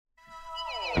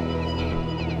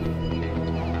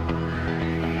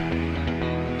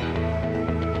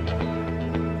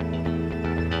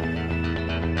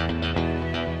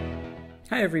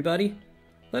Hi everybody!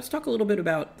 Let's talk a little bit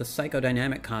about the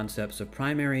psychodynamic concepts of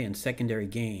primary and secondary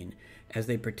gain as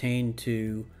they pertain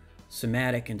to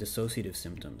somatic and dissociative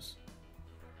symptoms.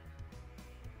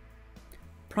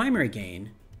 Primary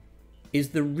gain is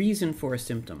the reason for a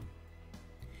symptom.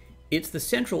 It's the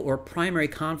central or primary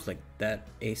conflict that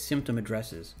a symptom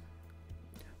addresses.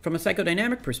 From a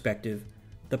psychodynamic perspective,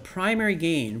 the primary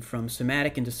gain from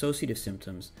somatic and dissociative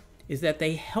symptoms is that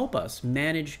they help us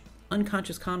manage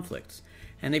unconscious conflicts,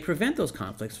 and they prevent those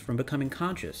conflicts from becoming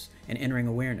conscious and entering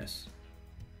awareness.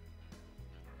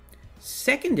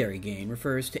 Secondary gain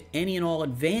refers to any and all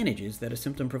advantages that a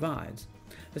symptom provides.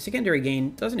 The secondary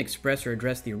gain doesn't express or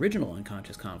address the original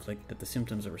unconscious conflict that the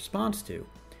symptom's a response to.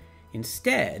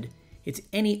 Instead, it's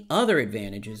any other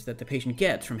advantages that the patient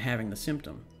gets from having the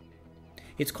symptom.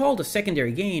 It's called a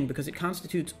secondary gain because it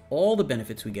constitutes all the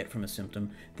benefits we get from a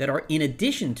symptom that are in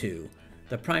addition to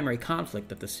the primary conflict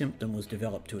that the symptom was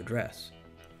developed to address.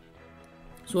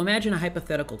 So imagine a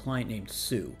hypothetical client named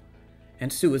Sue,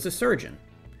 and Sue is a surgeon.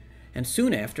 And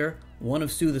soon after one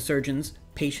of Sue the surgeon's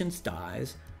patients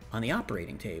dies on the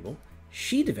operating table,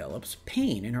 she develops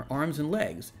pain in her arms and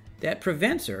legs that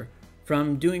prevents her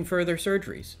from doing further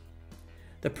surgeries.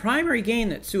 The primary gain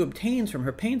that Sue obtains from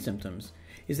her pain symptoms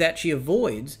is that she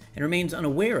avoids and remains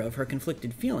unaware of her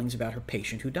conflicted feelings about her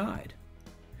patient who died.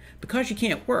 Because she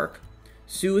can't work,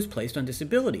 Sue is placed on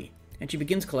disability, and she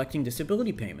begins collecting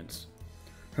disability payments.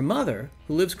 Her mother,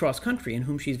 who lives cross-country and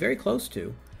whom she's very close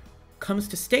to, comes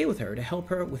to stay with her to help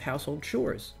her with household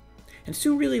chores. And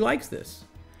Sue really likes this.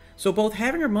 So both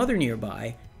having her mother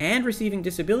nearby and receiving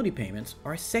disability payments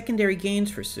are secondary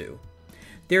gains for Sue.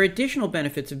 They're additional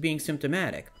benefits of being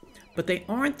symptomatic, but they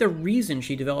aren't the reason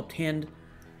she developed hand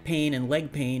pain and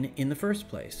leg pain in the first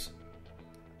place.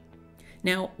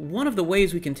 Now, one of the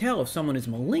ways we can tell if someone is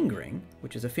malingering,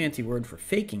 which is a fancy word for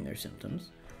faking their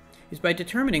symptoms, is by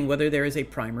determining whether there is a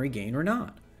primary gain or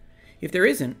not. If there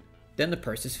isn't, then the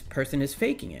person is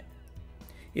faking it.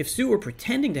 If Sue were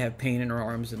pretending to have pain in her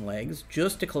arms and legs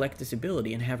just to collect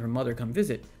disability and have her mother come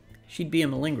visit, she'd be a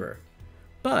malingerer.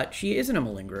 But she isn't a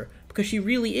malingerer because she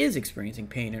really is experiencing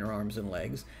pain in her arms and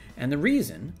legs, and the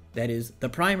reason, that is, the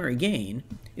primary gain,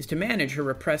 is to manage her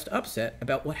repressed upset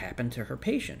about what happened to her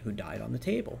patient who died on the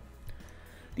table.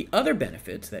 The other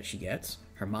benefits that she gets,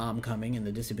 her mom coming and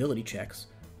the disability checks,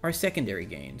 are secondary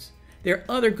gains. They're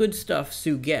other good stuff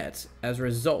Sue gets as a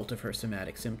result of her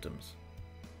somatic symptoms.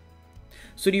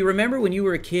 So do you remember when you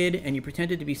were a kid and you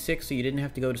pretended to be sick so you didn't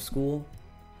have to go to school?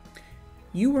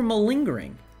 You were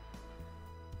malingering.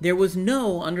 There was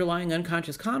no underlying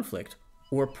unconscious conflict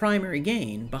or primary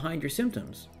gain behind your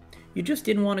symptoms. You just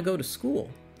didn't want to go to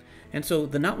school. And so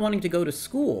the not wanting to go to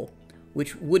school,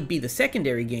 which would be the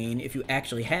secondary gain if you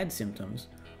actually had symptoms,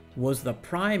 was the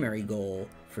primary goal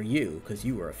for you because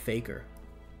you were a faker.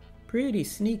 Pretty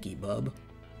sneaky, bub.